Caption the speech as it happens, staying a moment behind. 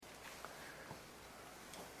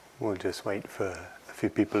We'll just wait for a few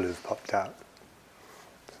people who've popped out.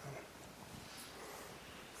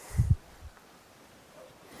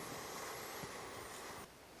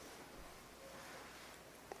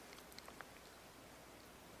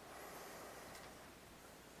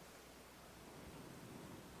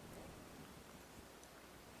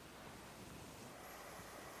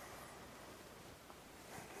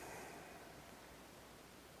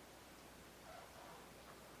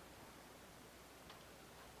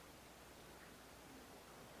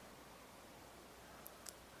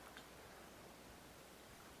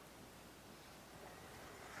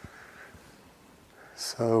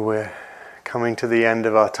 So we're coming to the end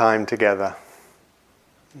of our time together.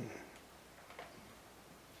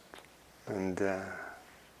 And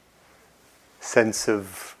sense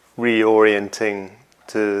of reorienting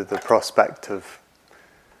to the prospect of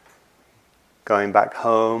going back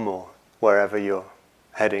home or wherever you're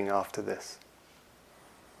heading after this.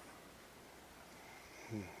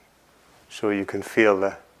 Sure you can feel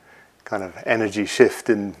the kind of energy shift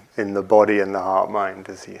in the body and the heart-mind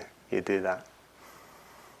as you do that.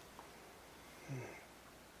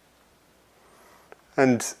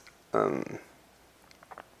 And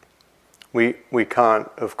we can't,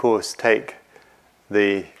 of course, take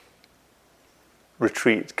the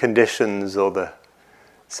retreat conditions or the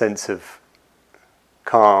sense of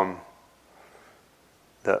calm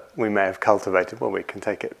that we may have cultivated. Well, we can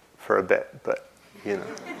take it for a bit, but you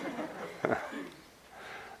know.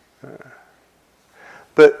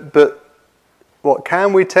 But what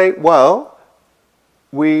can we take? Well,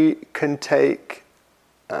 we can take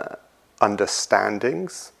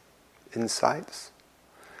understandings, insights,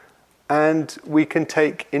 and we can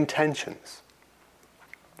take intentions.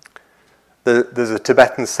 There's a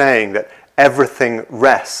Tibetan saying that everything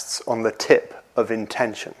rests on the tip of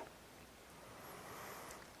intention.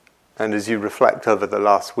 And as you reflect over the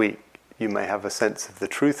last week, you may have a sense of the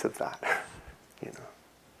truth of that, you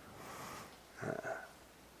know.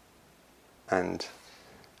 And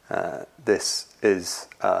this is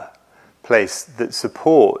a place that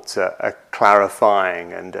supports a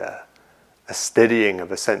clarifying and a steadying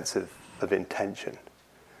of a sense of intention.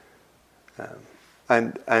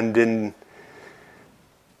 And in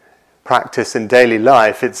practice in daily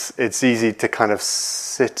life, it's easy to kind of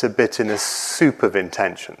sit a bit in a soup of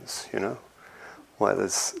intentions, you know, where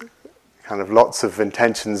there's kind of lots of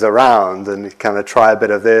intentions around, and you kind of try a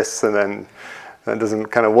bit of this, and then that doesn't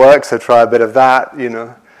kind of work, so try a bit of that, you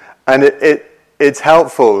know. And it's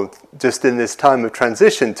helpful just in this time of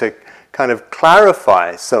transition to kind of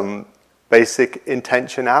clarify some basic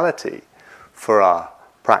intentionality for our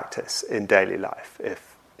practice in daily life,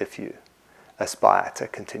 if you aspire to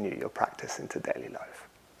continue your practice into daily life.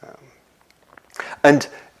 And,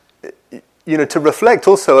 you know, to reflect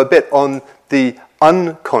also a bit on the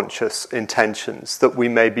unconscious intentions that we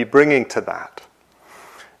may be bringing to that.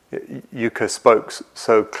 Yuka spoke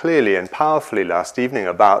so clearly and powerfully last evening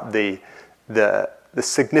about the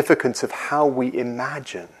significance of how we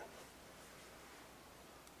imagine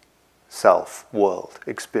self-world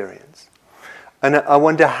experience. And I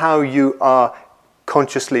wonder how you are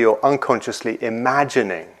consciously or unconsciously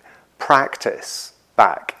imagining practice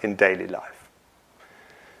back in daily life.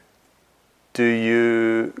 Do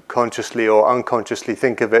you consciously or unconsciously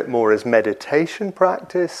think of it more as meditation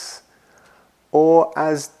practice or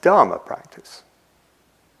as Dharma practice?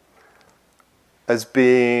 As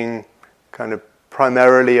being kind of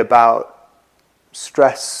primarily about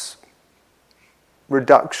stress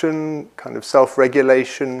reduction, kind of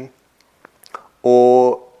self-regulation,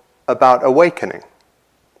 or about awakening?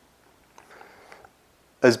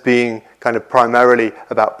 As being kind of primarily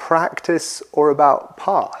about practice or about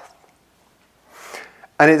path?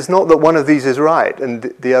 And it's not that one of these is right and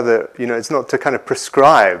the other, you know, it's not to kind of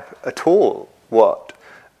prescribe at all what,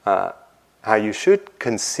 how you should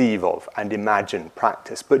conceive of and imagine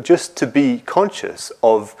practice, but just to be conscious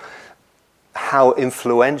of how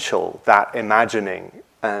influential that imagining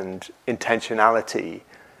and intentionality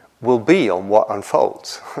will be on what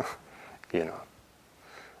unfolds, you know,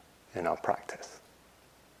 in our practice.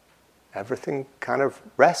 Everything kind of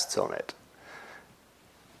rests on it,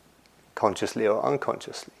 consciously or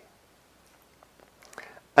unconsciously.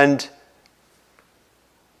 And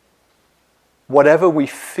whatever we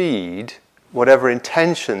feed, whatever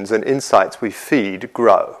intentions and insights we feed,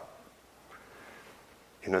 grow.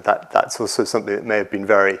 You know, that's also something that may have been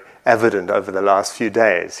very evident over the last few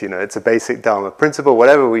days. You know, it's a basic Dharma principle.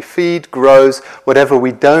 Whatever we feed grows. Whatever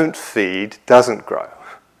we don't feed doesn't grow.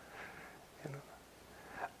 You know?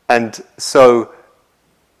 And so,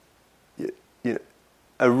 you know,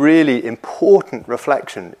 a really important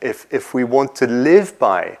reflection if we want to live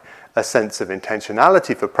by a sense of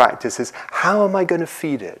intentionality for practice is, how am I going to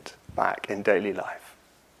feed it back in daily life?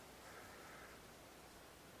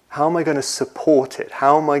 How am I going to support it?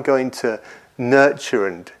 How am I going to nurture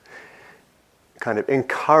and kind of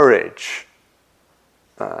encourage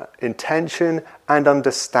intention and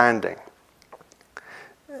understanding?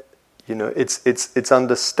 It's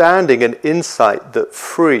understanding and insight that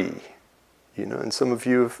free. And some of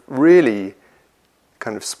you have really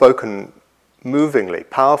kind of spoken movingly,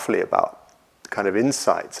 powerfully about kind of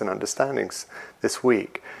insights and understandings this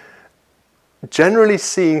week. Generally,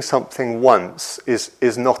 seeing something once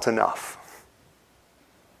is not enough.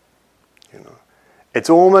 It's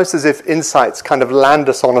almost as if insights kind of land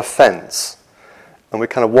us on a fence, and we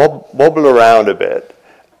kind of wobble around a bit,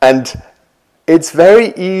 and it's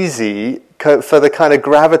very easy for the kind of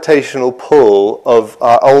gravitational pull of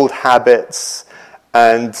our old habits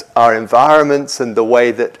and our environments and the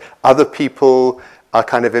way that other people are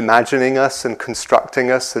kind of imagining us and constructing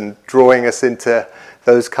us and drawing us into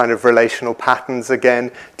those kind of relational patterns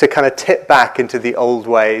again, to kind of tip back into the old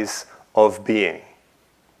ways of being.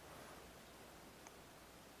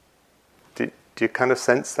 Do you kind of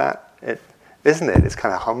sense that? Isn't it? It's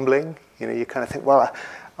kind of humbling. You kind of think, well,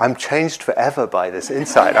 I'm changed forever by this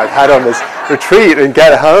insight I've had on this retreat, and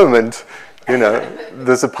get home and,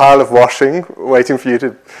 there's a pile of washing waiting for you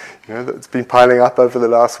to, that's been piling up over the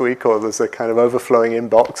last week, or there's a kind of overflowing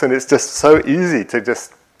inbox, and it's just so easy to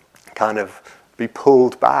just kind of be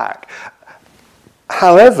pulled back.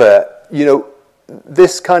 However,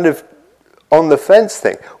 this kind of on the fence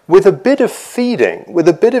thing, with a bit of feeding, with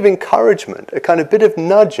a bit of encouragement, a kind of bit of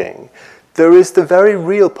nudging, there is the very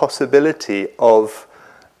real possibility of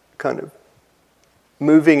kind of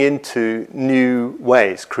moving into new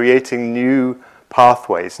ways, creating new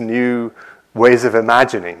pathways, new ways of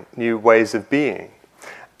imagining, new ways of being.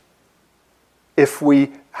 If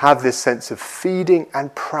we have this sense of feeding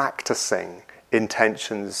and practicing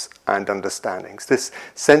intentions and understandings, this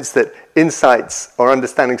sense that insights or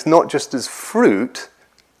understandings not just as fruit,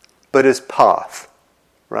 but as path,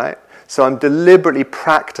 right? So I'm deliberately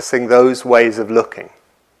practicing those ways of looking.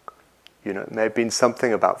 It may have been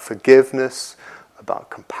something about forgiveness, about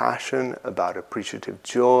compassion, about appreciative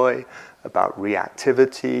joy, about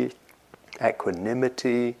reactivity,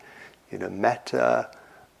 equanimity, metta,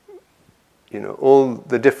 all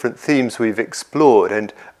the different themes we've explored,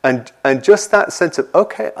 and just that sense of,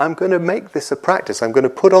 okay, I'm going to make this a practice. I'm going to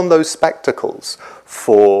put on those spectacles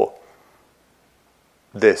for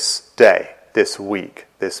this day, this week,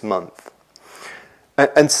 this month.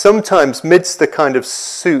 And sometimes, midst the kind of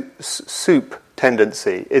soup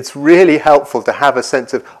tendency, it's really helpful to have a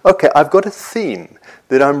sense of, okay, I've got a theme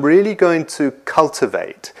that I'm really going to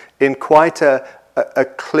cultivate in quite a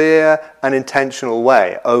clear and intentional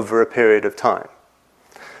way over a period of time,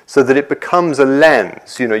 so that it becomes a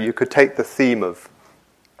lens. You could take the theme of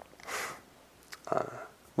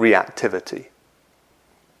reactivity,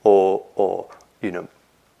 or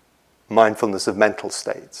mindfulness of mental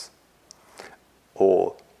states,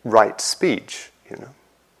 or right speech,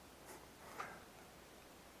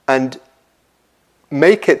 and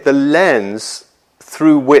make it the lens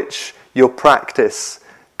through which your practice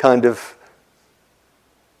kind of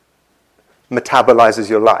metabolizes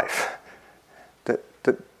your life.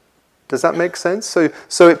 Does that make sense?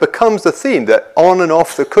 So it becomes the theme that on and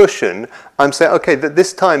off the cushion, I'm saying, okay, that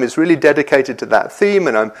this time is really dedicated to that theme,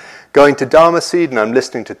 and I'm going to Dharma Seed, and I'm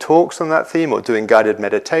listening to talks on that theme, or doing guided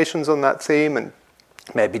meditations on that theme, and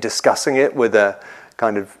maybe discussing it with a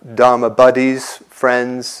kind of Dharma buddies,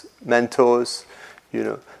 friends, mentors,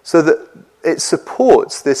 so that it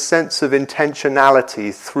supports this sense of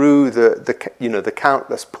intentionality through the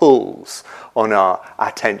countless pulls on our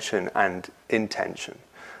attention and intention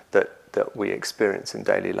that we experience in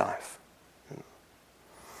daily life.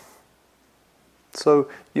 So,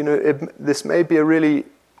 this may be a really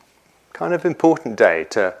kind of important day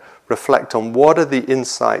to reflect on what are the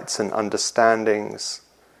insights and understandings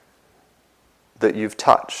that you've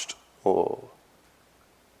touched or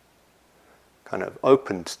kind of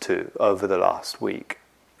opened to over the last week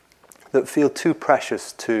that feel too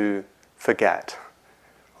precious to forget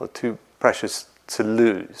or too precious to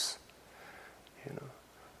lose.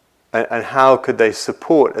 And how could they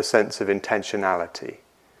support a sense of intentionality?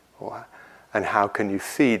 And how can you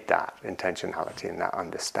feed that intentionality and that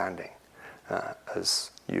understanding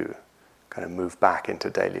as you kind of move back into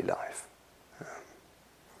daily life?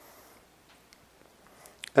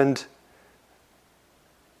 And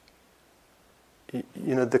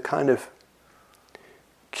the kind of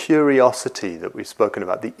curiosity that we've spoken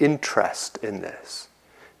about, the interest in this,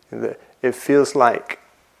 It feels like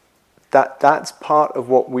that's part of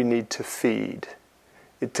what we need to feed.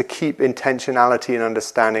 To keep intentionality and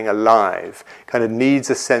understanding alive, kind of needs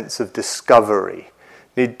a sense of discovery,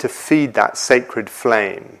 need to feed that sacred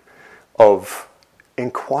flame of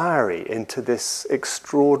inquiry into this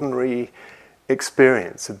extraordinary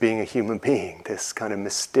experience of being a human being, this kind of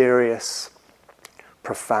mysterious,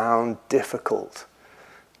 profound, difficult,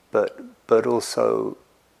 but also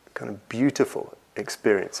kind of beautiful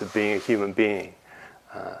experience of being a human being,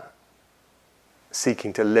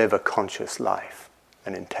 seeking to live a conscious life,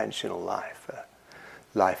 an intentional life, a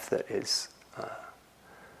life that is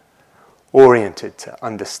oriented to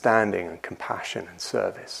understanding and compassion and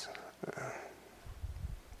service.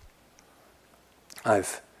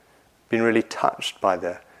 I've been really touched by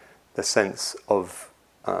the sense of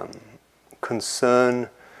concern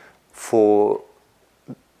for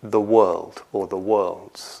the world or the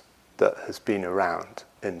worlds that has been around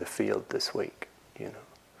in the field this week,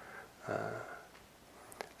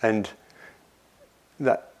 and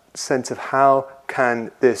that sense of how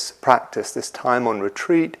can this practice, this time on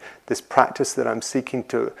retreat, this practice that I'm seeking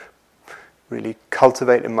to really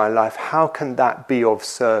cultivate in my life, how can that be of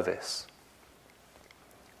service?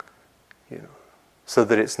 So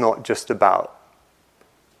that it's not just about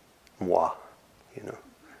moi,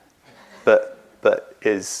 but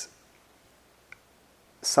is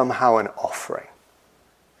somehow an offering.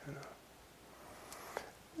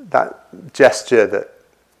 That gesture that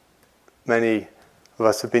many of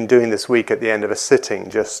us have been doing this week at the end of a sitting,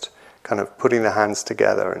 just kind of putting the hands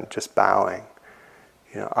together and just bowing.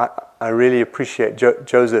 I really appreciate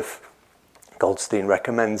Joseph Goldstein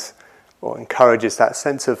recommends or encourages that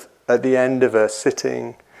sense of, at the end of a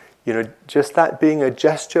sitting, just that being a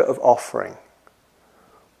gesture of offering,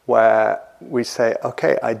 where we say,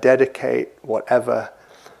 okay, I dedicate whatever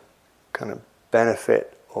kind of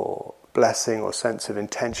benefit or blessing or sense of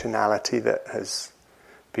intentionality that has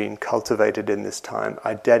been cultivated in this time,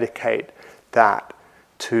 I dedicate that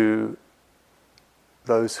to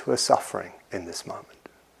those who are suffering in this moment,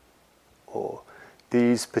 or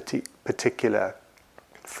these particular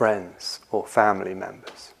friends or family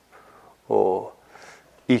members, or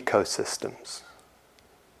ecosystems,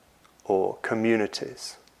 or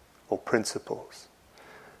communities, or principles.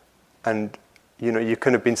 And you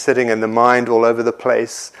could have been sitting in the mind all over the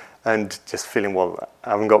place and just feeling, well,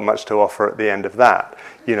 I haven't got much to offer at the end of that,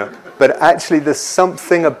 But actually, there's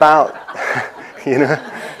something about, yeah,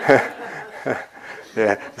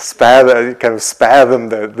 spare them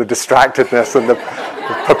the distractedness and the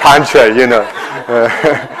papancha,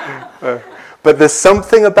 But there's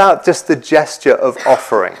something about just the gesture of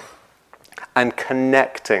offering and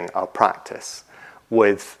connecting our practice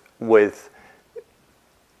with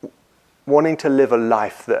wanting to live a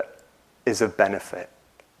life that is of benefit,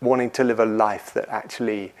 wanting to live a life that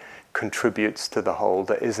actually contributes to the whole,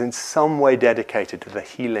 that is in some way dedicated to the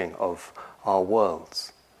healing of our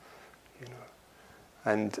worlds.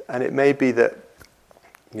 And it may be that,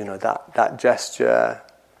 that gesture,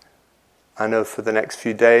 I know for the next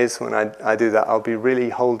few days when I do that, I'll be really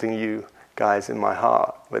holding you guys in my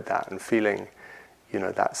heart with that and feeling,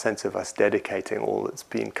 that sense of us dedicating all that's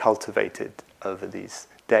been cultivated over these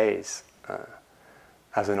days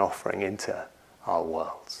as an offering into our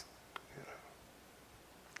worlds.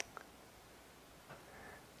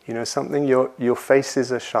 Something, your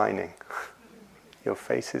faces are shining. Your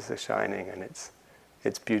faces are shining, and it's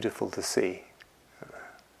beautiful to see.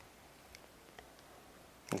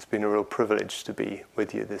 It's been a real privilege to be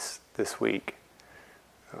with you this week.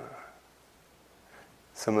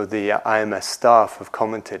 Some of the IMS staff have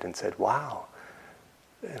commented and said, wow,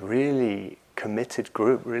 a really committed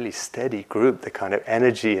group, really steady group. The kind of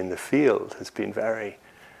energy in the field has been very,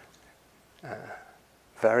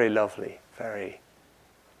 very lovely, very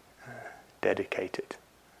dedicated,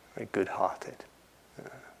 very good-hearted.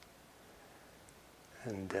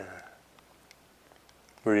 And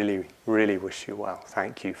really, really wish you well.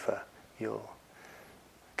 Thank you for your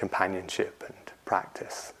companionship and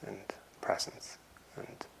practice and presence.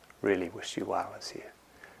 And really wish you well as you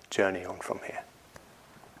journey on from here.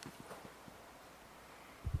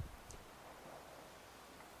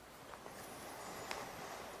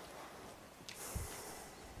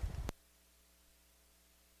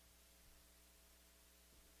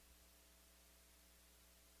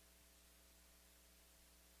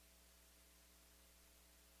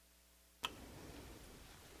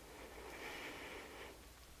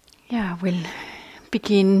 Yeah, we'll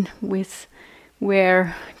begin with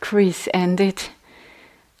where Chris ended.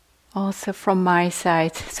 Also from my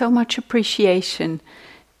side, so much appreciation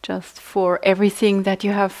just for everything that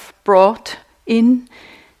you have brought in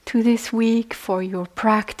to this week, for your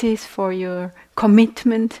practice, for your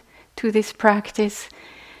commitment to this practice,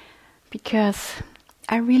 because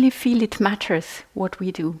I really feel it matters what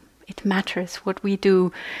we do. It matters what we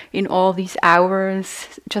do in all these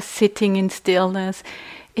hours, just sitting in stillness.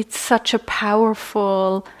 It's such a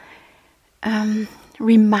powerful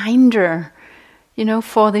reminder,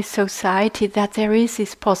 for this society, that there is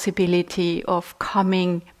this possibility of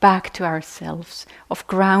coming back to ourselves, of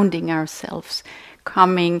grounding ourselves,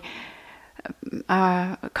 coming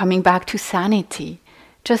back to sanity.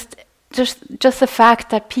 Just the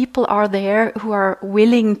fact that people are there who are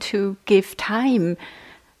willing to give time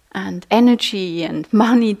and energy and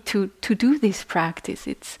money to do this practice.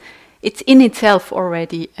 It's in itself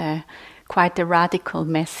already quite a radical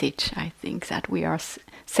message, I think, that we are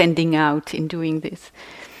sending out in doing this.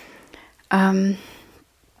 And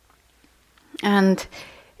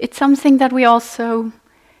it's something that we also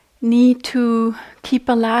need to keep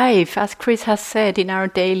alive, as Chris has said, in our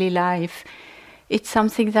daily life. It's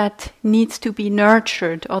something that needs to be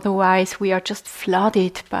nurtured, otherwise we are just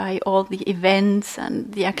flooded by all the events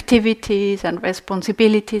and the activities and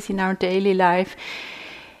responsibilities in our daily life.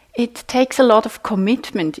 It takes a lot of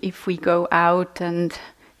commitment if we go out and,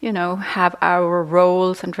 have our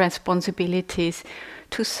roles and responsibilities,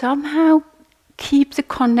 to somehow keep the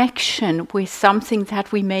connection with something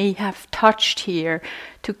that we may have touched here,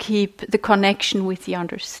 to keep the connection with the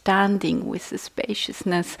understanding, with the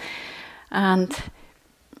spaciousness. And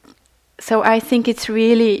so I think it's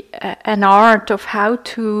really an art of how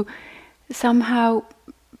to somehow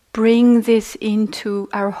bring this into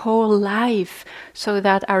our whole life, so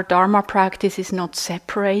that our Dharma practice is not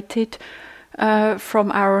separated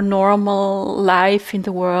from our normal life in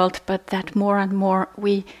the world, but that more and more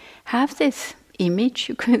we have this image,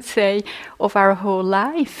 you could say, of our whole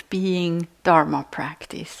life being Dharma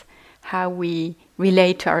practice. How we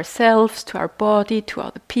relate to ourselves, to our body, to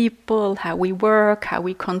other people, how we work, how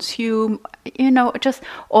we consume, just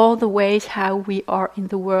all the ways how we are in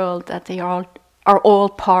the world, that they are all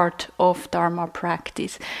part of Dharma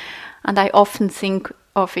practice. And I often think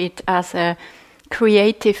of it as a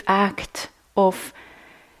creative act of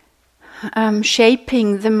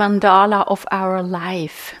shaping the mandala of our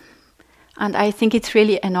life. And I think it's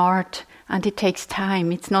really an art, and it takes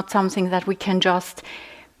time. It's not something that we can just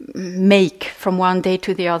make from one day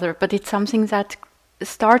to the other, but it's something that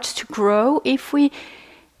starts to grow if we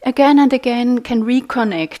again and again can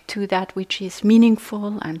reconnect to that which is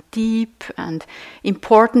meaningful and deep and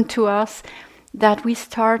important to us, that we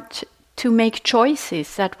start to make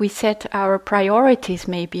choices, that we set our priorities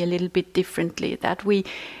maybe a little bit differently, that we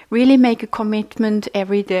really make a commitment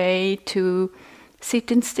every day to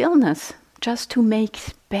sit in stillness, just to make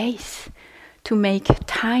space, to make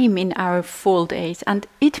time in our full days. And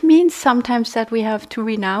it means sometimes that we have to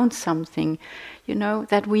renounce something,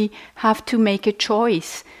 that we have to make a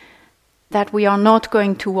choice, that we are not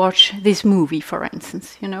going to watch this movie, for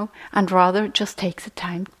instance, and rather just take the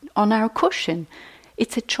time on our cushion.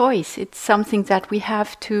 It's a choice. It's something that we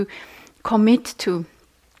have to commit to.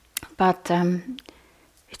 But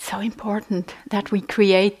it's so important that we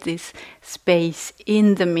create this space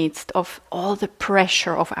in the midst of all the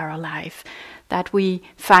pressure of our life, that we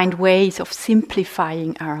find ways of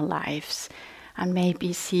simplifying our lives and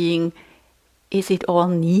maybe seeing, is it all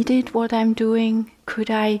needed what I'm doing? Could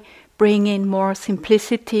I bring in more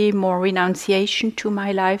simplicity, more renunciation to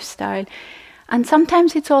my lifestyle? And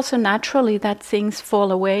sometimes it's also naturally that things fall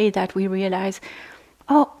away, that we realize,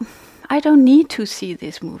 oh, I don't need to see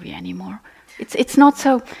this movie anymore. It's not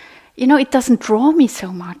so, it doesn't draw me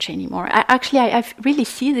so much anymore. I really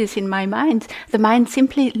see this in my mind. The mind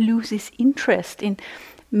simply loses interest in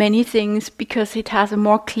many things because it has a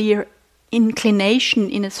more clear inclination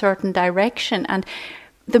in a certain direction. And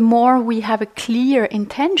the more we have a clear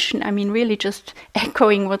intention, really just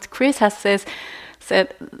echoing what Chris has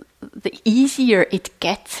said, the easier it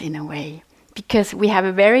gets in a way, because we have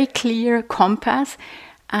a very clear compass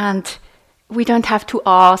and we don't have to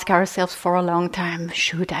ask ourselves for a long time,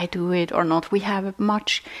 should I do it or not? We have a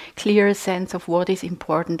much clearer sense of what is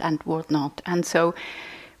important and what not. And so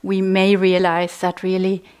we may realize that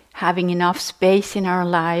really having enough space in our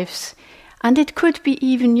lives, and it could be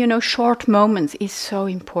even, short moments, is so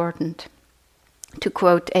important. To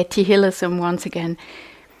quote Etty Hillesum once again,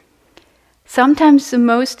 sometimes the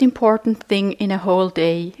most important thing in a whole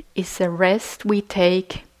day is the rest we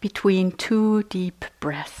take between two deep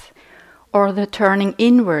breaths, or the turning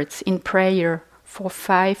inwards in prayer for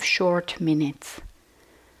 5 short minutes.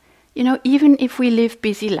 Even if we live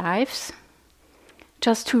busy lives,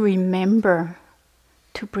 just to remember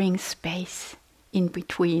to bring space in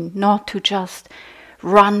between, not to just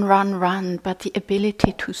run, run, run, but the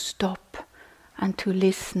ability to stop and to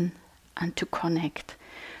listen and to connect.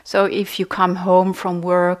 So if you come home from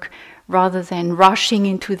work, rather than rushing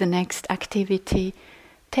into the next activity,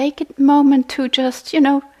 take a moment to just,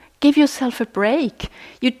 give yourself a break.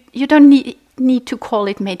 You don't need to call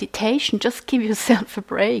it meditation. Just give yourself a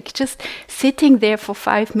break. Just sitting there for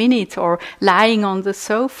 5 minutes or lying on the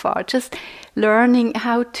sofa. Just learning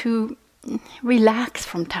how to relax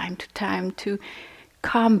from time to time, to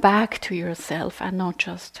come back to yourself and not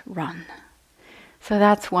just run. So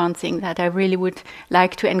that's one thing that I really would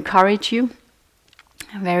like to encourage you.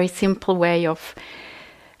 A very simple way of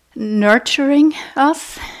nurturing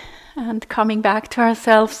us and coming back to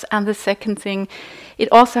ourselves. And the second thing,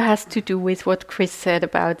 it also has to do with what Chris said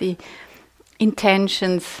about the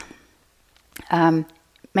intentions.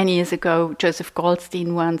 Many years ago, Joseph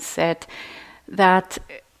Goldstein once said that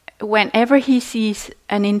whenever he sees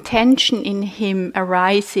an intention in him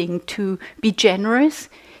arising to be generous,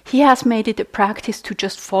 he has made it a practice to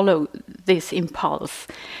just follow this impulse.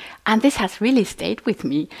 And this has really stayed with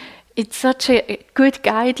me. It's such a good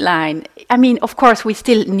guideline. I mean, of course, we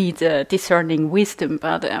still need discerning wisdom,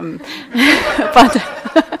 but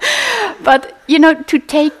to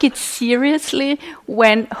take it seriously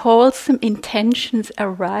when wholesome intentions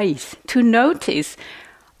arise, to notice,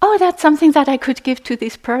 oh, that's something that I could give to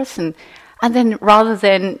this person. And then rather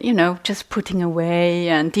than, just putting away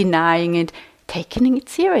and denying it, taking it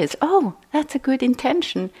serious. Oh, that's a good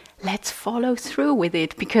intention. Let's follow through with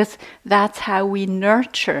it, because that's how we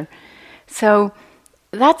nurture. So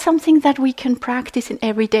that's something that we can practice in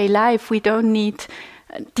everyday life. We don't need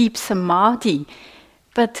deep samadhi,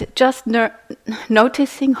 but just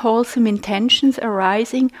noticing wholesome intentions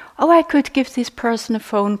arising. Oh, I could give this person a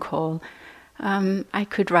phone call. I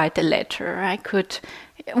could write a letter. I could,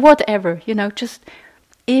 whatever, just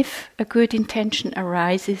if a good intention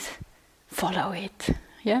arises, follow it.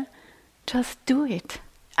 Yeah, just do it.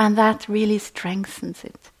 And that really strengthens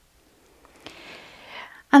it.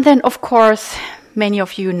 And then, of course, many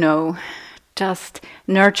of you know, just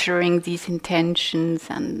nurturing these intentions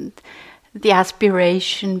and the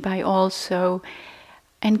aspiration by also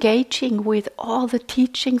engaging with all the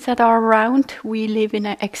teachings that are around. We live in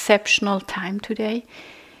an exceptional time today.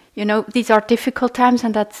 These are difficult times,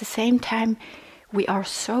 and at the same time, we are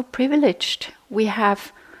so privileged. We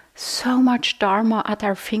have so much Dharma at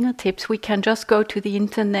our fingertips. We can just go to the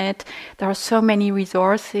internet. There are so many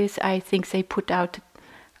resources. I think they put out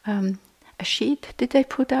a sheet. Did they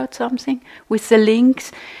put out something with the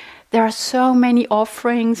links? There are so many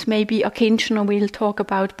offerings. Maybe Akincano will talk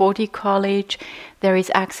about Bodhi College. There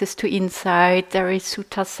is access to Insight. There is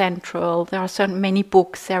Sutta Central. There are so many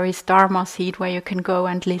books. There is Dharma Seed, where you can go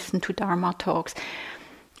and listen to Dharma talks.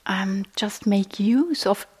 Just make use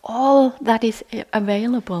of all that is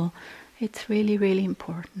available. It's really, really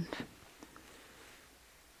important.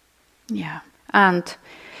 Yeah. And,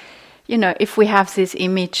 if we have this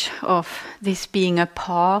image of this being a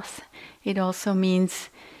path, it also means,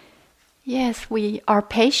 yes, we are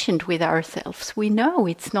patient with ourselves. We know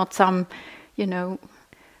it's not some,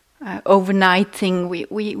 overnight thing.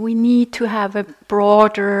 We need to have a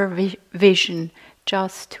broader vision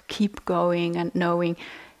just to keep going and knowing.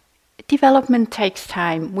 Development takes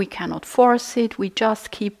time. We cannot force it. We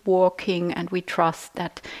just keep walking, and we trust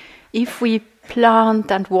that if we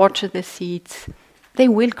plant and water the seeds, they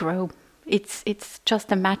will grow. It's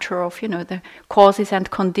just a matter of, the causes and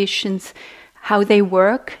conditions, how they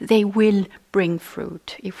work. They will bring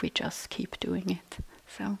fruit if we just keep doing it.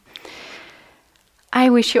 So I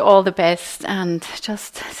wish you all the best, and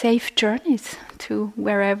just safe journeys to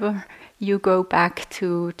wherever you go back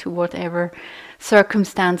to whatever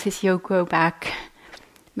circumstances you go back.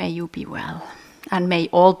 May you be well, and may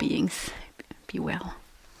all beings be well.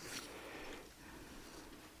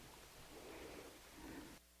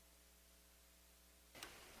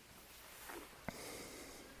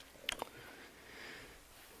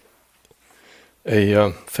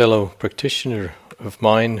 A fellow practitioner of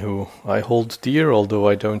mine who I hold dear, although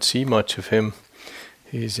I don't see much of him,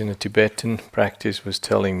 he's in a Tibetan practice, was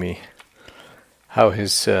telling me how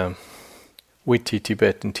his witty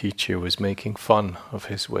Tibetan teacher was making fun of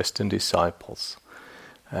his Western disciples,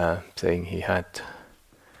 saying he had,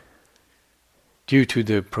 due to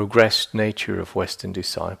the progressed nature of Western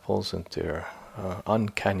disciples and their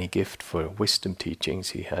uncanny gift for wisdom teachings,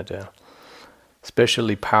 he had a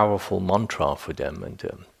especially powerful mantra for them,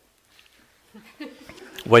 and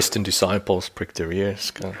Western disciples pricked their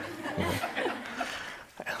ears.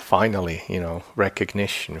 Finally,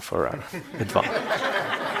 recognition for our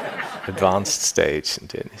advanced stage. And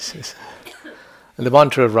the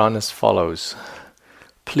mantra ran as follows: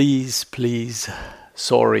 please, please,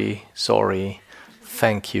 sorry, sorry,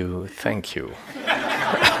 thank you, thank you.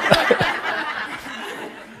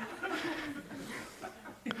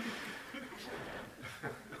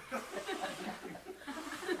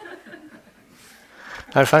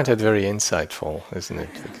 I find that very insightful, isn't it?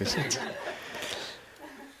 Because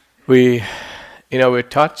we're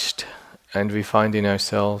touched, and we find in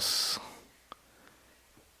ourselves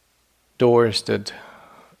doors that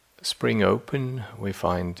spring open. We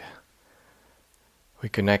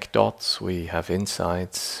connect dots, we have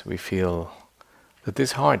insights, we feel that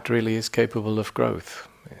this heart really is capable of growth.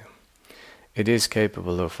 It is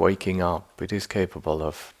capable of waking up, it is capable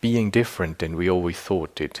of being different than we always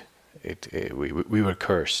thought we were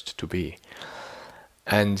cursed to be.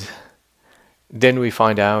 And then we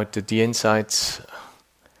find out that the insights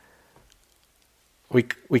we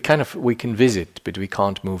can visit, but we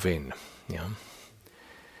can't move in.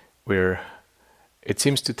 It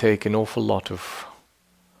seems to take an awful lot of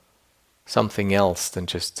something else than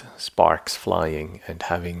just sparks flying and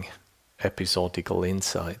having episodical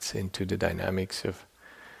insights into the dynamics of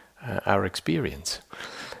our experience.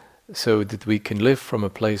 So that we can live from a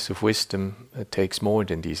place of wisdom, it takes more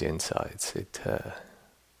than these insights.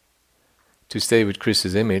 To stay with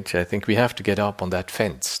Chris's image, I think we have to get up on that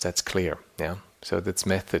fence, that's clear. So that's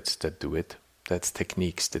methods that do it, that's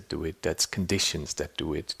techniques that do it, that's conditions that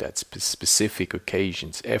do it, that's specific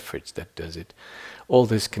occasions, efforts that does it. All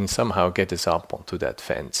this can somehow get us up onto that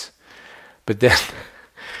fence. But then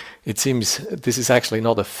it seems this is actually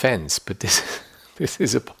not a fence, but this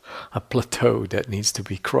is a plateau that needs to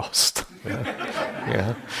be crossed.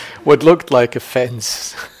 What looked like a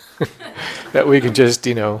fence that we can just,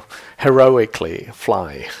 heroically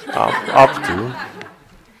fly up to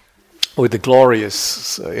with a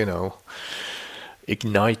glorious,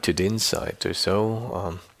 ignited insight or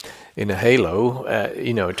so. In a halo,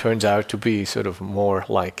 it turns out to be sort of more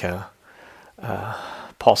like a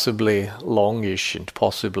possibly longish and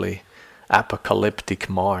possibly apocalyptic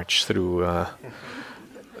march through a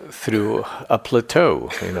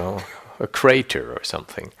plateau, a crater or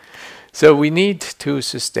something. So we need to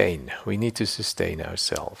sustain. We need to sustain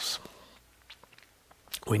ourselves.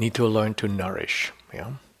 We need to learn to nourish.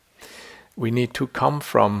 We need to come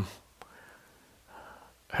from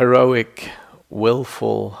heroic,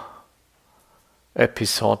 willful,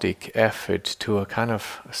 episodic effort to a kind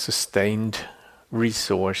of sustained,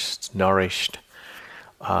 resourced, nourished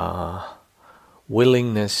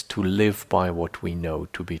willingness to live by what we know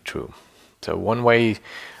to be true. So one way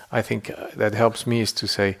I think that helps me is to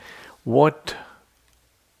say, how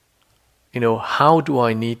do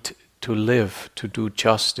I need to live to do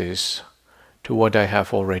justice to what I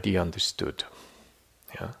have already understood?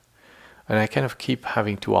 And I kind of keep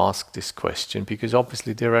having to ask this question because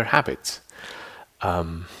obviously there are habits.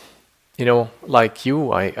 Like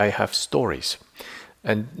you, I have stories.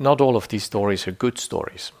 And not all of these stories are good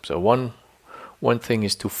stories. So one thing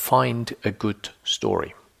is to find a good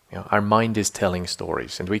story. Our mind is telling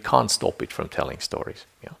stories, and we can't stop it from telling stories.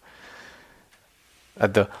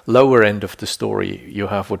 At the lower end of the story, you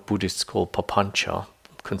have what Buddhists call papancha,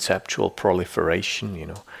 conceptual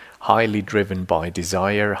proliferation, highly driven by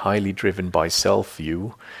desire, highly driven by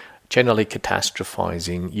self-view, generally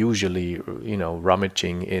catastrophizing, usually,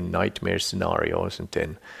 rummaging in nightmare scenarios, and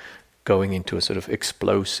then going into a sort of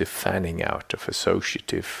explosive fanning out of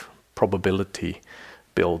associative probability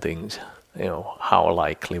buildings, how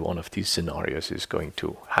likely one of these scenarios is going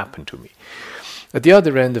to happen to me. At the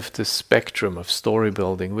other end of the spectrum of story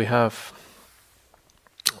building, we have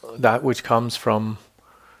that which comes from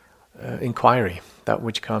inquiry, that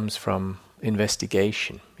which comes from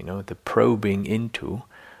investigation, the probing into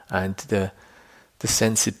and the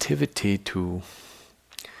sensitivity to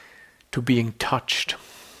being touched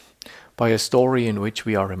by a story in which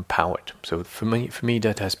we are empowered. So for me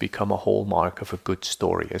that has become a hallmark of a good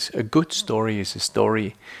story. A good story is a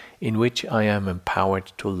story in which I am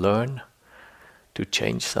empowered to learn, to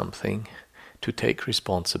change something, to take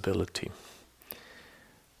responsibility.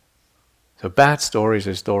 So bad stories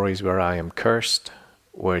are stories where I am cursed,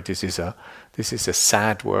 where this is a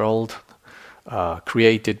sad world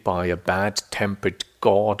created by a bad-tempered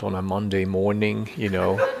God on a Monday morning,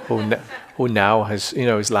 who now has,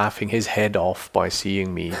 is laughing his head off by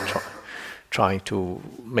seeing me trying to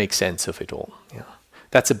make sense of it all.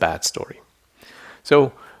 That's a bad story.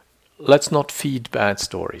 So let's not feed bad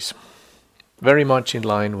stories. Very much in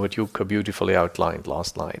line with what Yuka beautifully outlined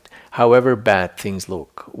last night. However bad things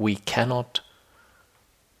look, we cannot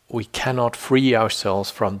free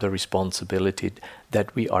ourselves from the responsibility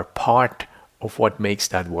that we are part of what makes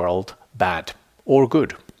that world bad or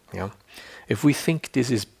good. If we think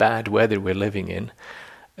this is bad weather we're living in,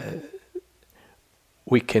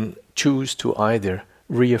 we can choose to either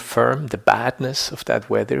reaffirm the badness of that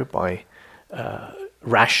weather by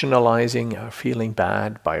rationalizing our feeling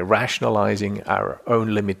bad, by rationalizing our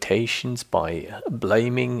own limitations, by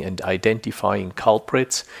blaming and identifying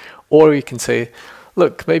culprits, or we can say,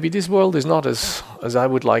 look, maybe this world is not as I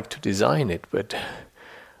would like to design it, but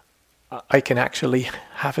I can actually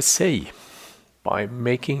have a say by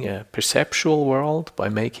making a perceptual world, by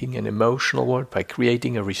making an emotional world, by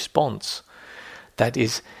creating a response that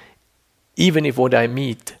is, even if what I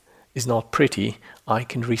meet is not pretty, I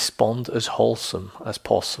can respond as wholesome as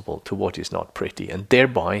possible to what is not pretty. And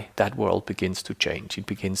thereby, that world begins to change. It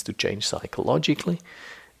begins to change psychologically.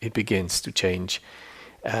 It begins to change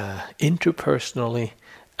interpersonally.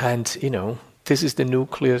 And, this is the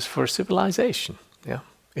nucleus for civilization. Yeah,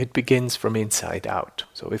 it begins from inside out.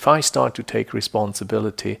 So if I start to take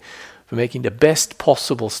responsibility for making the best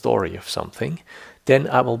possible story of something, then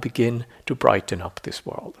I will begin to brighten up this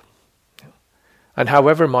world. And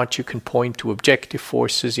however much you can point to objective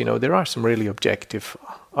forces, there are some really objective,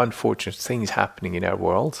 unfortunate things happening in our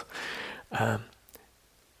world.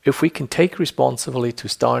 If we can take responsibility to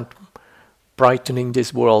start brightening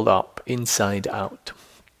this world up inside out,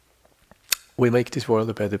 we make this world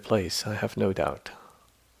a better place, I have no doubt.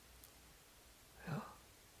 Yeah.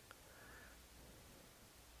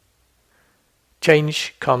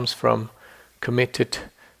 Change comes from committed,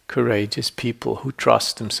 courageous people who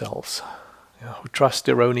trust themselves. Who trust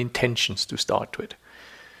their own intentions to start with.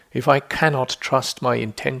 If I cannot trust my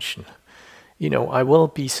intention, I will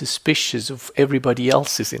be suspicious of everybody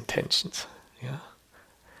else's intentions. Yeah?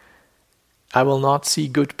 I will not see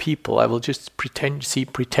good people. I will just see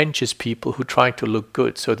pretentious people who try to look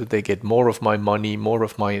good so that they get more of my money, more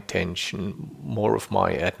of my attention, more of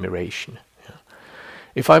my admiration. Yeah?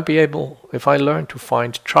 If I learn to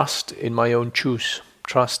find trust in my own choice,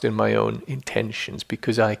 trust in my own intentions,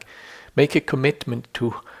 because I make a commitment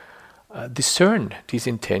to discern these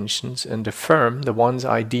intentions and affirm the ones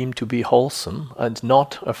I deem to be wholesome, and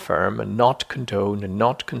not affirm and not condone and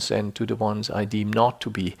not consent to the ones I deem not to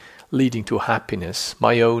be leading to happiness,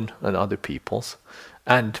 my own and other people's,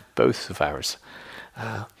 and both of ours,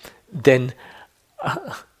 then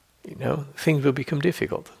things will become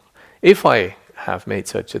difficult. If I have made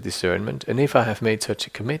such a discernment, and if I have made such a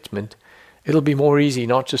commitment, it'll be more easy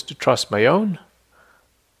not just to trust my own,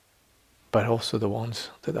 but also the ones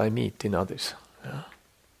that I meet in others. Yeah.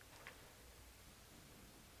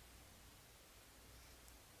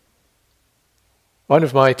 One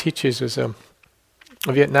of my teachers was a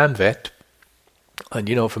Vietnam vet,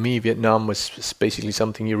 and for me Vietnam was basically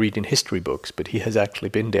something you read in history books, but he has actually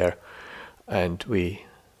been there, and we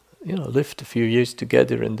lived a few years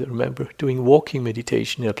together, and I remember doing walking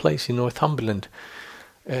meditation in a place in Northumberland,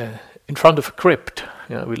 in front of a crypt.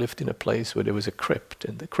 We lived in a place where there was a crypt,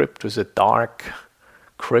 and the crypt was a dark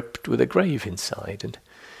crypt with a grave inside. And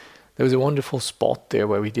there was a wonderful spot there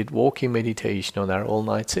where we did walking meditation on our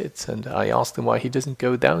all-night sits. And I asked him why he doesn't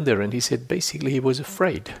go down there, and he said basically he was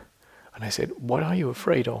afraid. And I said, "What are you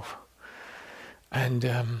afraid of?" And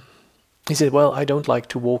he said, "Well, I don't like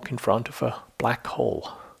to walk in front of a black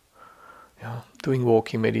hole." Doing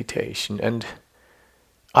walking meditation, and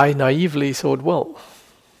I naively thought, well,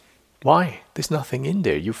 why? There's nothing in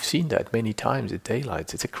there. You've seen that many times at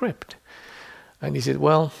daylight. It's a crypt. And he said,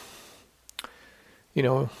 well,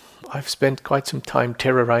 I've spent quite some time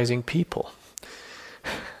terrorizing people.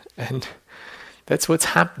 And that's what's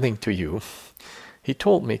happening to you. He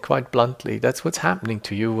told me quite bluntly, that's what's happening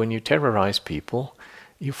to you when you terrorize people.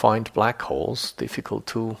 You find black holes difficult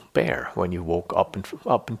to bear when you walk up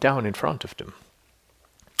and down in front of them.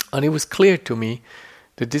 And it was clear to me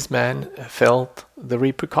that this man felt the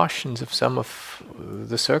repercussions of some of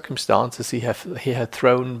the circumstances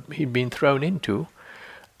he'd been thrown into,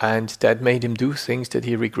 and that made him do things that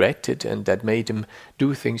he regretted, and that made him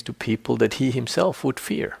do things to people that he himself would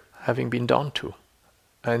fear having been done to.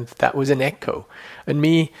 And that was an echo. And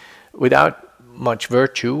me, without much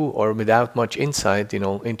virtue or without much insight,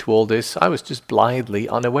 into all this, I was just blindly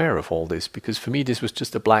unaware of all this, because for me this was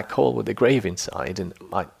just a black hole with a grave inside, and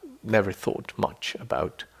I never thought much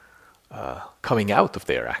about coming out of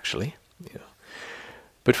there, actually.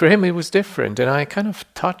 But for him it was different, and I kind of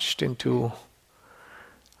touched into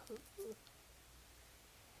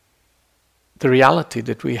the reality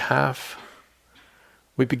that we have.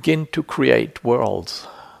 We begin to create worlds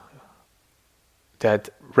that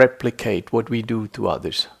replicate what we do to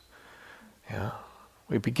others.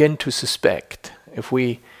 We begin to suspect, if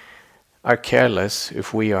we are careless,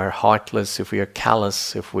 if we are heartless, if we are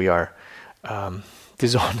callous, if we are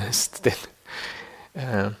dishonest, then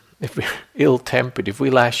if we're ill-tempered, if we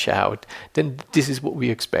lash out, then this is what we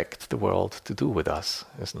expect the world to do with us,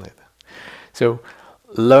 isn't it? So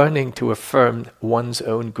learning to affirm one's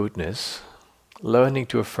own goodness, learning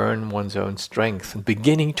to affirm one's own strength, and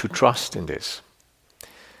beginning to trust in this.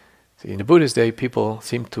 See, in the Buddha's day, people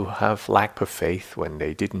seemed to have lack of faith when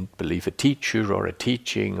they didn't believe a teacher or a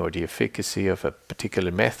teaching or the efficacy of a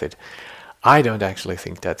particular method. I don't actually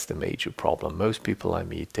think that's the major problem. Most people I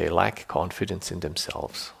meet, they lack confidence in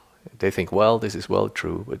themselves. They think, well, this is well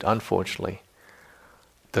true, but unfortunately,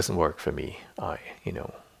 it doesn't work for me.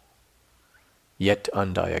 Yet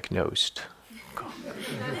undiagnosed.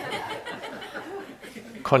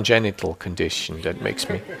 Congenital condition that makes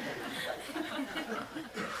me...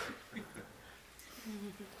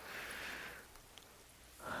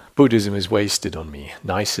 Buddhism is wasted on me,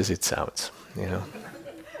 nice as it sounds,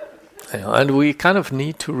 And we kind of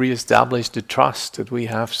need to reestablish the trust that we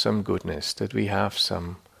have some goodness, that we have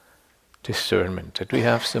some discernment, that we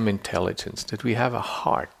have some intelligence, that we have a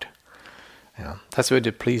heart. That's where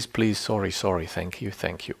the please, please, sorry, thank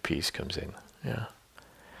you, peace comes in.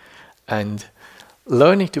 And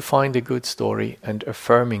learning to find a good story and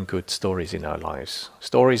affirming good stories in our lives.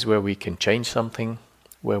 Stories where we can change something,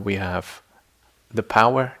 where we have the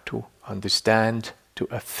power to understand, to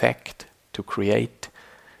affect, to create,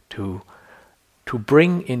 to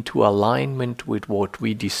bring into alignment with what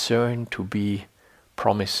we discern to be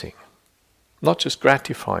promising. Not just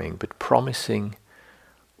gratifying, but promising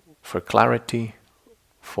for clarity,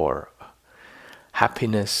 for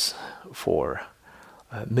happiness, for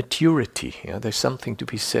maturity. There's something to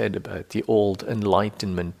be said about the old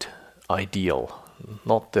enlightenment ideal.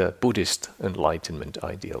 Not the Buddhist enlightenment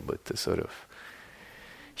ideal, but the sort of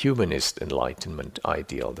humanist enlightenment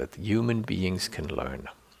ideal that human beings can learn,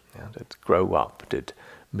 that grow up, that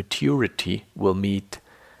maturity will meet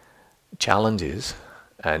challenges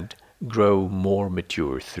and grow more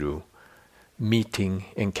mature through meeting,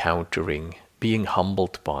 encountering, being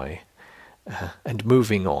humbled by, and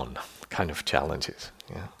moving on kind of challenges.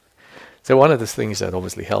 So one of the things that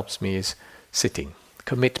obviously helps me is sitting,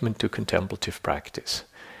 commitment to contemplative practice.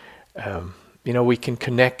 We can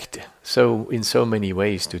connect in so many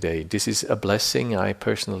ways today. This is a blessing. I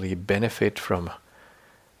personally benefit from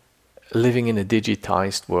living in a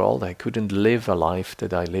digitized world. I couldn't live a life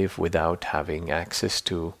that I live without having access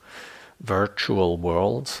to virtual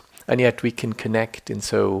worlds. And yet we can connect in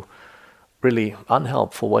so really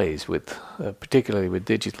unhelpful ways with, particularly with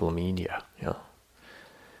digital media.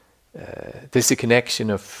 There's a connection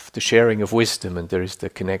of the sharing of wisdom, and there is the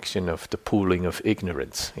connection of the pooling of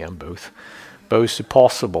ignorance. Both are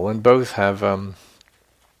possible, and both have,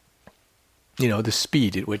 the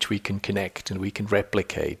speed at which we can connect and we can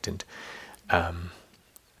replicate, and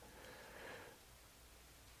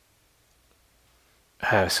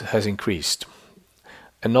has increased.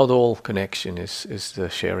 And not all connection is the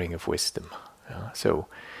sharing of wisdom. So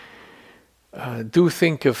do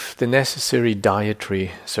think of the necessary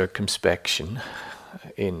dietary circumspection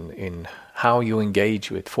in how you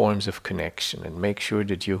engage with forms of connection, and make sure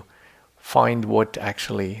that you find what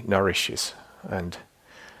actually nourishes and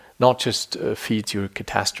not just feeds your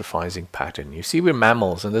catastrophizing pattern. You see, we're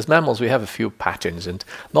mammals, and as mammals we have a few patterns, and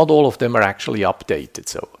not all of them are actually updated.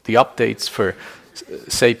 So the updates for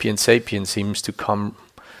sapiens seems to come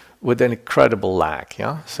with an incredible lag.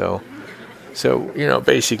 So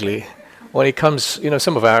basically, when it comes,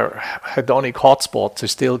 some of our hedonic hotspots are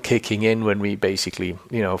still kicking in when we basically,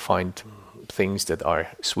 find things that are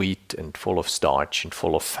sweet and full of starch and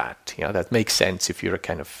full of fat. That makes sense if you're a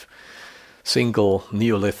kind of single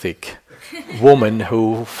Neolithic woman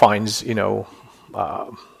who finds,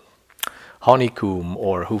 honeycomb,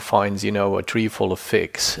 or who finds, a tree full of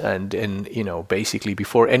figs, and basically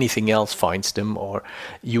before anything else finds them, or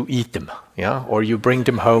you eat them, or you bring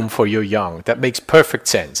them home for your young. That makes perfect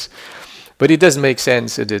sense. But it doesn't make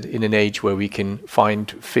sense in an age where we can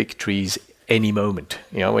find fig trees any moment,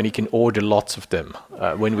 when you can order lots of them,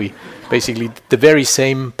 when we basically the very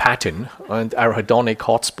same pattern and our hedonic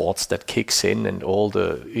hotspots that kicks in, and all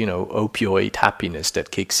the opioid happiness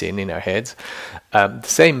that kicks in our heads, the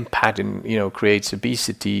same pattern creates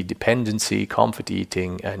obesity, dependency, comfort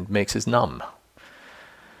eating, and makes us numb.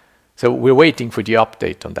 So we're waiting for the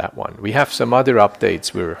update on that one. We have some other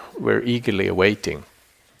updates we're eagerly awaiting.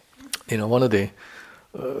 One of the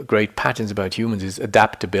great patterns about humans is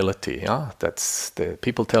adaptability.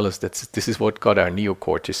 People tell us that this is what got our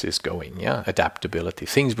neocortices going. Adaptability.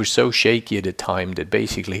 Things were so shaky at the time that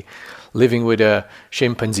basically living with a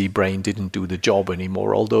chimpanzee brain didn't do the job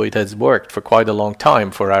anymore. Although it has worked for quite a long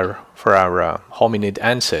time for our hominid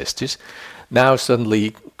ancestors, now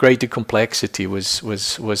suddenly greater complexity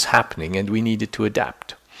was happening, and we needed to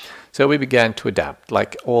adapt. So we began to adapt.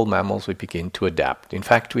 Like all mammals, we begin to adapt. In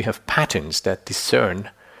fact, we have patterns that discern,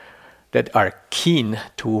 that are keen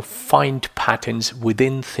to find patterns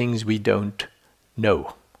within things we don't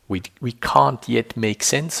know. We can't yet make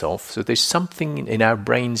sense of. So there's something in our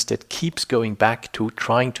brains that keeps going back to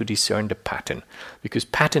trying to discern the pattern, because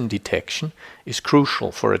pattern detection is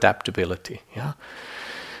crucial for adaptability. Yeah.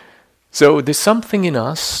 So there's something in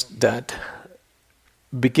us that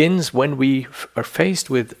begins when we are faced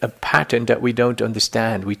with a pattern that we don't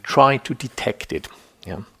understand. We try to detect it.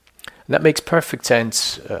 Yeah. And that makes perfect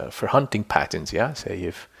sense for hunting patterns. Yeah. Say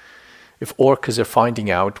if orcas are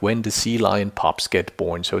finding out when the sea lion pups get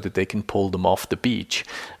born so that they can pull them off the beach,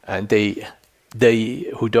 and they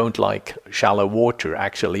who don't like shallow water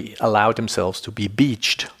actually allow themselves to be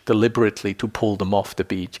beached deliberately to pull them off the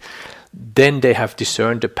beach, then they have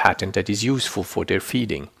discerned a pattern that is useful for their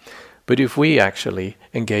feeding. But if we actually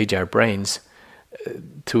engage our brains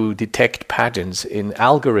to detect patterns in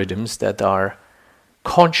algorithms that are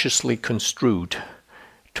consciously construed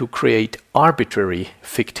to create arbitrary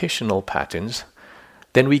fictional patterns,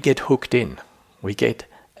 then we get hooked in. We get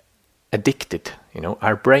addicted.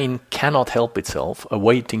 Our brain cannot help itself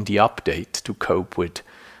awaiting the update to cope with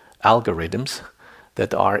algorithms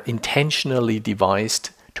that are intentionally devised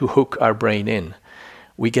to hook our brain in.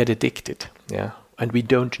 We get addicted, yeah, and we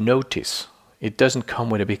don't notice. It doesn't come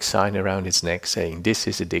with a big sign around its neck saying this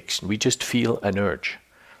is addiction. We just feel an urge.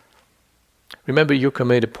 Remember, Yuka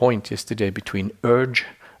made a point yesterday between urge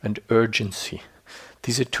and urgency.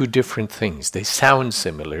 These are two different things. They sound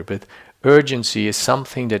similar, but urgency is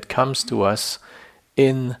something that comes to us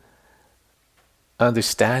in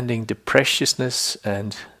understanding the preciousness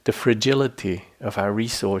and the fragility of our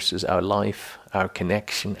resources, our life, our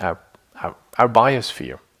connection, our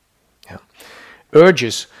biosphere. Yeah.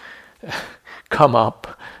 Urges come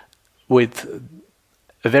up with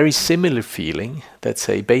a very similar feeling that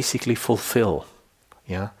say basically fulfill.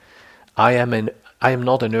 Yeah, I am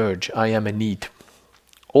not an urge, I am a need.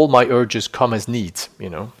 All my urges come as needs,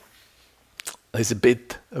 There's a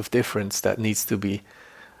bit of difference that needs to be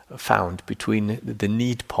found between the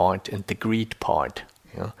need part and the greed part.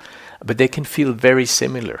 But they can feel very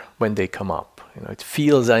similar when they come up. It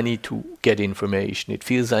feels I need to get information. It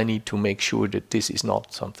feels I need to make sure that this is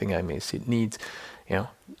not something I miss. It needs,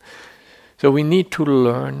 So we need to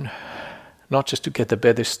learn, not just to get a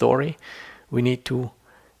better story, we need to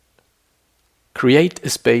create a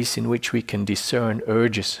space in which we can discern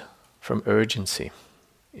urges from urgency,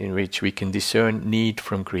 in which we can discern need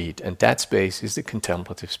from greed. And that space is the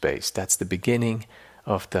contemplative space. That's the beginning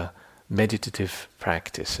of the meditative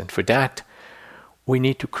practice. And for that, we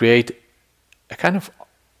need to create a kind of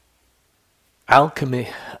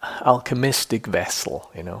alchemistic vessel,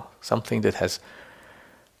 something that has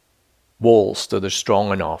walls that are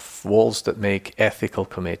strong enough, walls that make ethical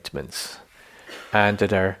commitments, and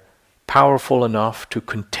that are powerful enough to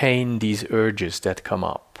contain these urges that come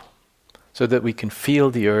up, so that we can feel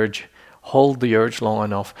the urge, hold the urge long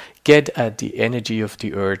enough, get at the energy of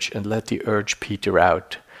the urge, and let the urge peter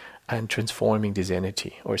out, and transforming this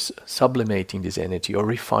energy, or sublimating this energy, or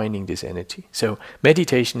refining this energy. So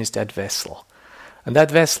meditation is that vessel. And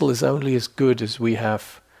that vessel is only as good as we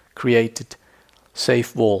have created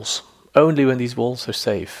safe walls. Only when these walls are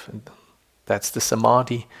safe. And that's the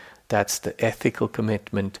samadhi, that's the ethical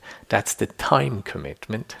commitment, that's the time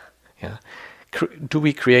commitment. Yeah. Do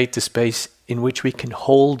we create the space in which we can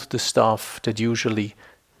hold the stuff that usually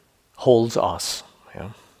holds us?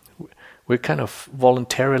 Yeah. We're kind of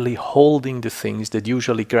voluntarily holding the things that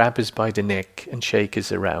usually grab us by the neck and shake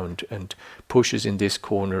us around and push us in this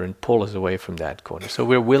corner and pull us away from that corner. So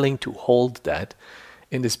we're willing to hold that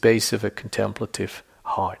in the space of a contemplative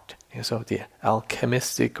heart. Yeah, so the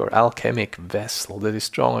alchemistic or alchemic vessel that is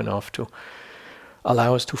strong enough to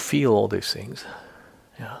allow us to feel all these things.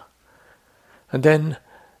 Yeah. And then,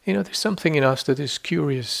 there's something in us that is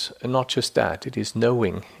curious, and not just that, it is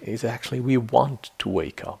knowing. It's actually, we want to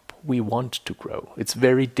wake up. We want to grow. It's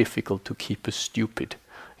very difficult to keep us stupid.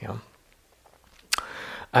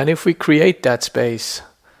 And if we create that space,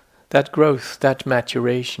 that growth, that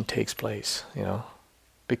maturation takes place,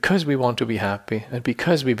 because we want to be happy, and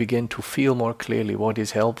because we begin to feel more clearly what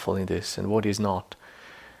is helpful in this and what is not,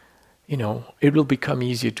 it will become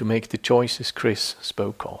easier to make the choices Chris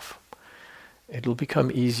spoke of. It will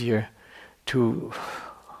become easier to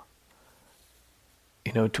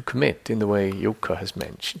commit in the way Yuka has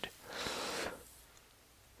mentioned.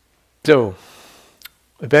 So,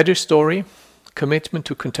 a better story, commitment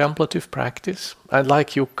to contemplative practice, and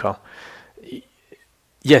like Yuka,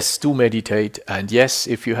 yes, do meditate, and yes,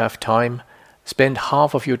 if you have time, spend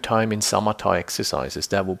half of your time in samatha exercises.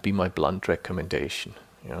 That would be my blunt recommendation.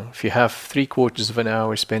 If you have 3/4 of an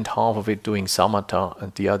hour, spend half of it doing samatha,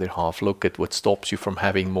 and the other half look at what stops you from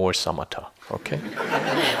having more samatha. Okay?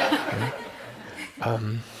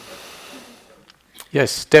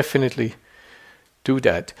 Yes, definitely do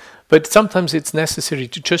that. But sometimes it's necessary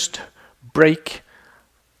to just break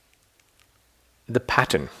the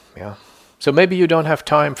pattern. Yeah. So maybe you don't have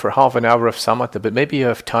time for half an hour of samatha, but maybe you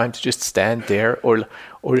have time to just stand there or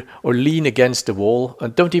lean against the wall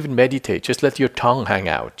and don't even meditate. Just let your tongue hang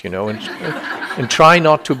out, and try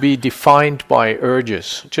not to be defined by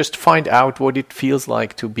urges. Just find out what it feels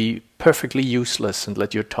like to be perfectly useless and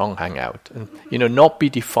let your tongue hang out. And not be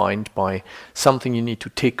defined by something you need to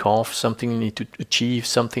tick off, something you need to achieve,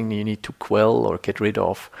 something you need to quell or get rid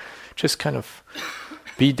of. Just kind of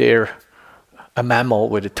be there, a mammal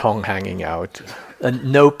with a tongue hanging out, and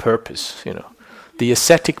no purpose, The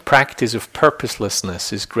ascetic practice of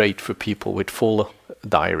purposelessness is great for people with full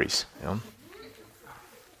diaries.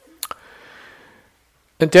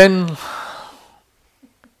 And then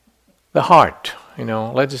the heart,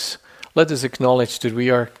 let us acknowledge that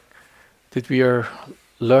we are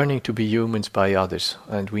learning to be humans by others,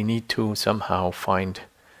 and we need to somehow find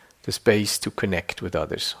the space to connect with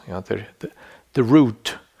others. The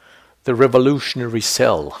root, the revolutionary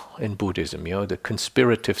cell in Buddhism, the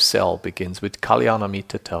conspirative cell begins with kalyana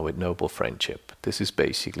mittata, with noble friendship. This is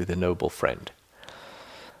basically the noble friend.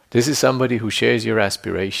 This is somebody who shares your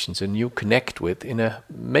aspirations and you connect with in a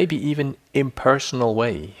maybe even impersonal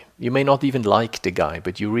way. You may not even like the guy,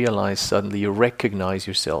 but you realize suddenly you recognize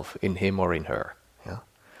yourself in him or in her.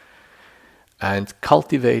 And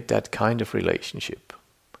cultivate that kind of relationship.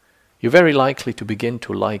 You're very likely to begin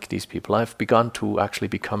to like these people. I've begun to actually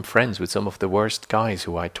become friends with some of the worst guys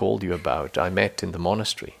who I told you about. I met in the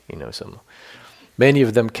monastery. Many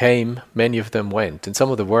of them came, many of them went, and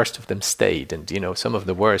some of the worst of them stayed. And some of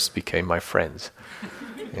the worst became my friends.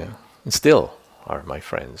 And still are my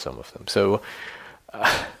friends, some of them. So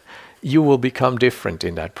you will become different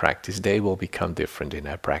in that practice. They will become different in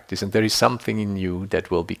that practice, and there is something in you that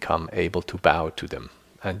will become able to bow to them.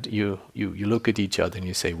 And you look at each other and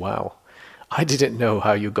you say, wow, I didn't know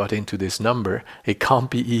how you got into this number. It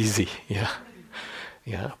can't be easy.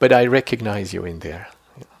 Yeah. But I recognize you in there.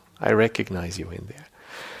 I recognize you in there.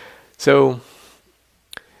 So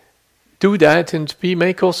do that, and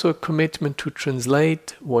make also a commitment to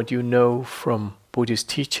translate what you know from Buddhist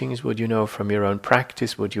teachings, what you know from your own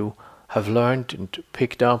practice, what you have learned and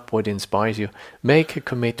picked up, what inspires you. Make a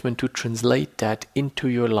commitment to translate that into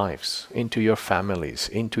your lives, into your families,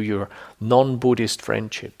 into your non-Buddhist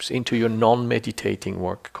friendships, into your non-meditating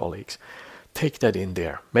work colleagues. Take that in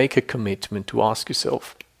there. Make a commitment to ask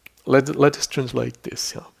yourself, let us translate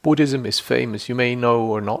this. Buddhism is famous, you may know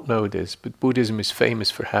or not know this, but Buddhism is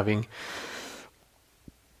famous for having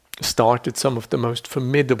started some of the most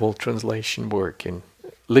formidable translation work in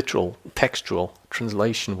literal, textual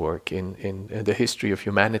translation work in the history of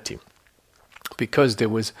humanity. Because there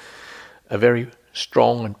was a very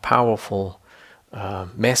strong and powerful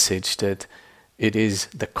message that it is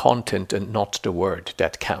the content and not the word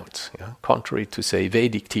that counts. Contrary to, say,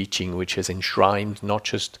 Vedic teaching, which has enshrined not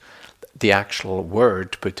just the actual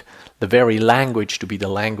word, but the very language to be the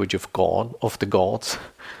language of God, of the gods.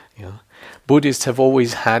 Buddhists have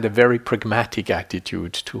always had a very pragmatic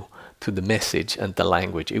attitude to the message and the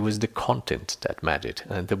language. It was the content that mattered.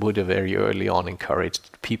 And the Buddha very early on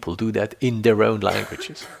encouraged people to do that in their own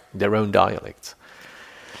languages, their own dialects.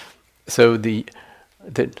 So the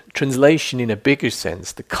translation in a bigger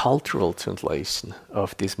sense, the cultural translation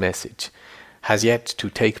of this message, has yet to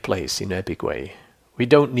take place in a big way. We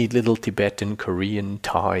don't need little Tibetan, Korean,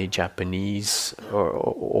 Thai, Japanese,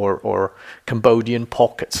 or Cambodian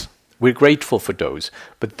pockets. We're grateful for those,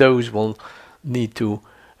 but those will need to,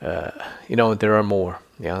 there are more.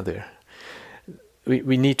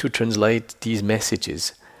 We need to translate these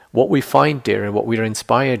messages. What we find there and what we are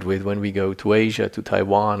inspired with when we go to Asia, to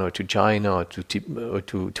Taiwan, or to China, or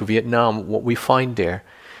to Vietnam, what we find there,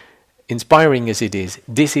 inspiring as it is,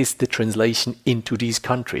 this is the translation into these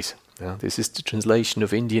countries. This is the translation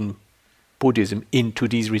of Indian Buddhism into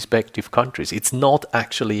these respective countries. It's not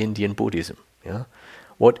actually Indian Buddhism.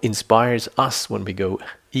 What inspires us when we go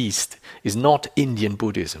east is not Indian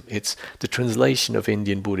Buddhism. It's the translation of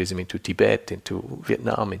Indian Buddhism into Tibet, into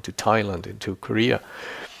Vietnam, into Thailand, into Korea.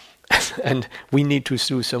 And we need to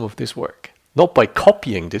do some of this work. Not by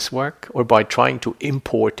copying this work or by trying to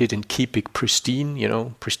import it and keep it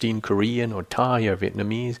pristine, pristine Korean or Thai or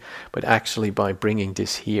Vietnamese, but actually by bringing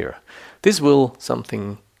this here. This will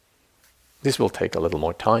something This will take a little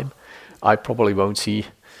more time. I probably won't see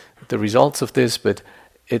the results of this, but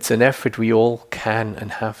it's an effort we all can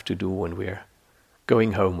and have to do when we're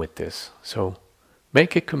going home with this. So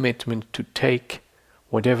make a commitment to take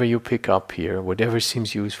whatever you pick up here, whatever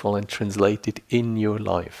seems useful, and translate it in your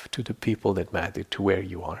life to the people that matter, to where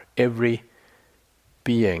you are. Every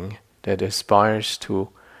being that aspires to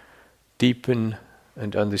deepen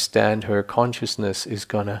and understand her consciousness is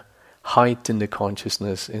gonna heighten the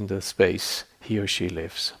consciousness in the space he or she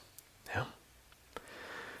lives. Yeah.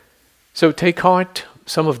 So take heart.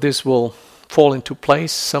 Some of this will fall into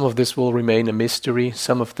place, some of this will remain a mystery,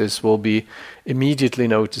 some of this will be immediately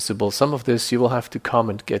noticeable, some of this you will have to come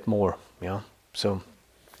and get more. Yeah. So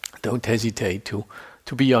don't hesitate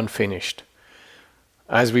to be unfinished.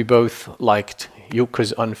 As we both liked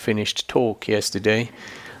Yuka's unfinished talk yesterday,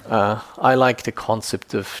 I like the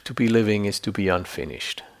concept of to be living is to be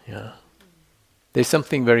unfinished. Yeah. There's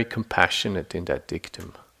something very compassionate in that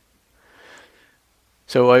dictum.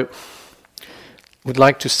 So I would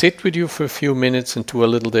like to sit with you for a few minutes and do a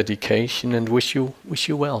little dedication and wish you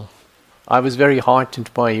well. I was very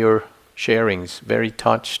heartened by your sharings, very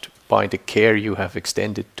touched by the care you have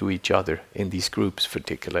extended to each other in these groups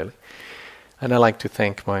particularly. And I'd like to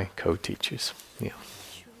thank my co-teachers. Yeah.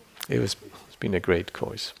 It's been a great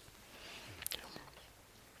course.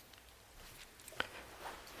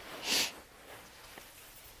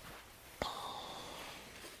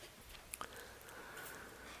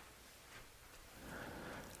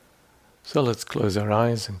 So let's close our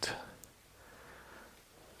eyes and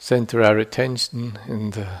center our attention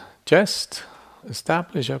in the chest,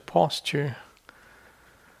 establish our posture,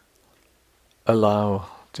 allow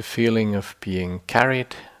the feeling of being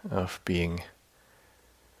carried, of being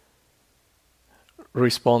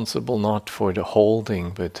responsible not for the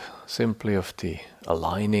holding but simply of the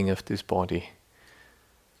aligning of this body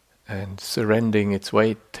and surrendering its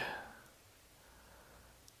weight,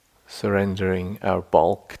 surrendering our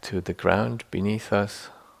bulk to the ground beneath us,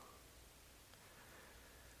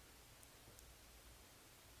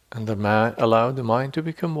 and allow the mind to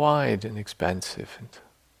become wide and expansive and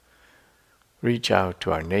reach out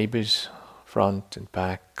to our neighbors, front and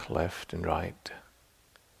back, left and right.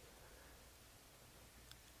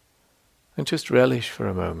 And just relish for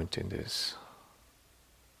a moment in this.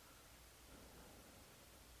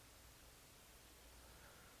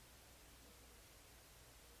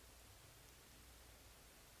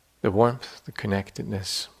 The warmth, the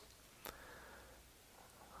connectedness,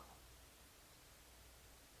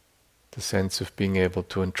 the sense of being able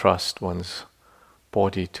to entrust one's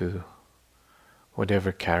body to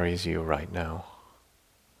whatever carries you right now.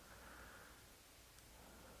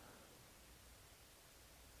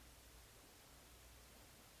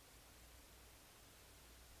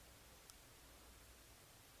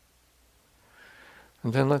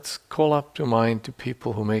 And then let's call up to mind the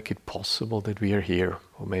people who make it possible that we are here,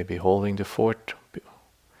 who may be holding the fort,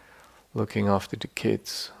 looking after the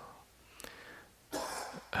kids,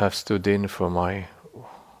 have stood in on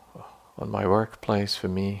my workplace for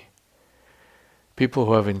me, people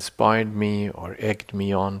who have inspired me or egged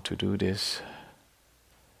me on to do this.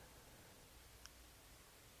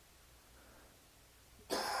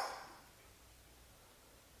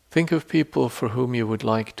 Think of people for whom you would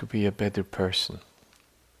like to be a better person.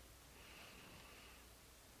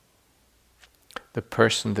 The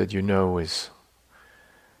person that you know is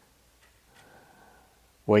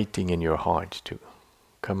waiting in your heart to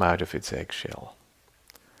come out of its eggshell.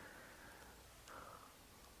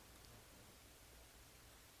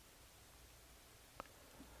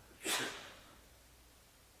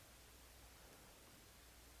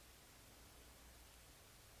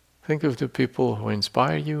 Think of the people who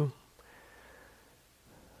inspire you.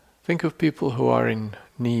 Think of people who are in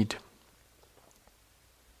need.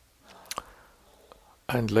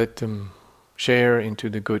 And let them share into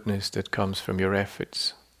the goodness that comes from your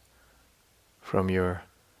efforts, from your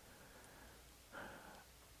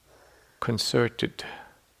concerted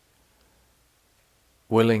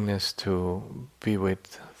willingness to be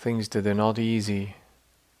with things that are not easy,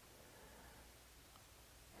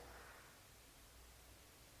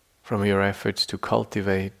 from your efforts to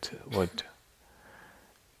cultivate what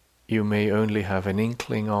you may only have an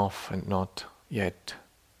inkling of and not yet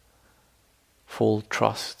full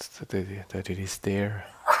trust that it is there.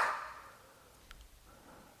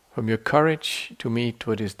 From your courage to meet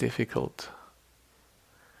what is difficult,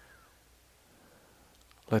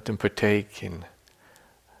 let them partake in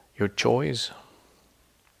your joys,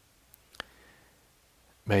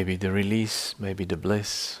 maybe the release, maybe the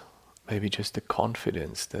bliss, maybe just the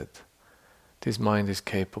confidence that this mind is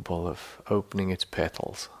capable of opening its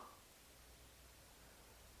petals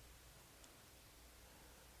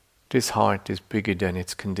this heart is bigger than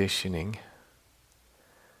its conditioning.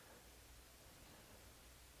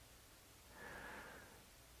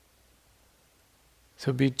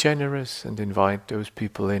 So be generous and invite those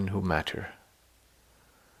people in who matter.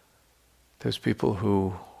 Those people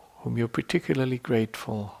whom you're particularly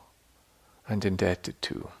grateful and indebted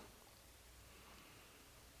to.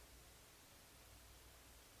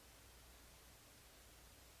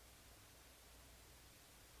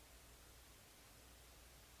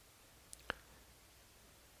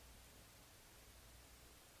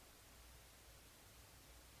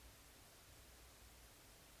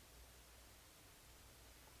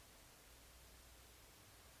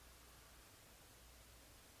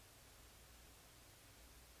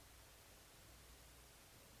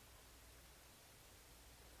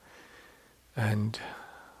 And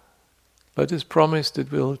let us promise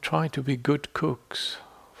that we'll try to be good cooks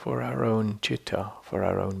for our own citta, for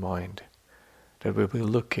our own mind. That we'll be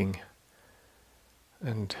looking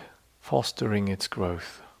and fostering its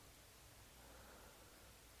growth.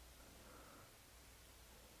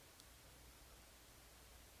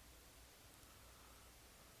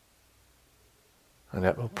 And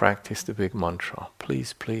that will practice the big mantra.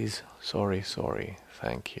 Please, please, sorry, sorry,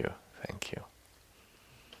 thank you, thank you.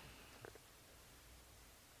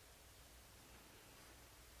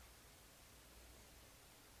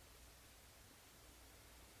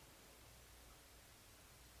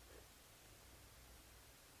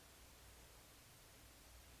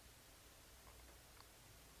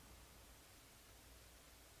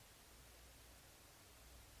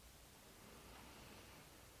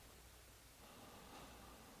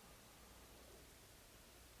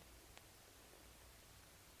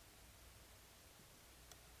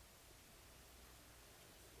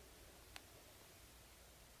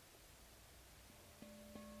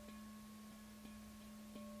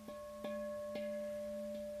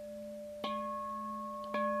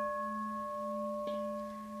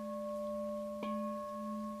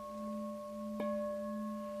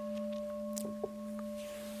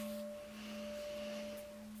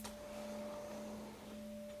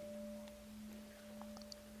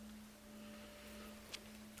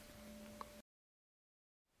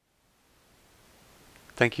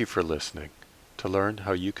 Thank you for listening. To learn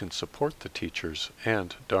how you can support the teachers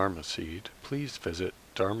and Dharma Seed, please visit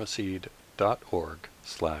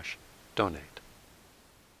dharmaseed.org/donate.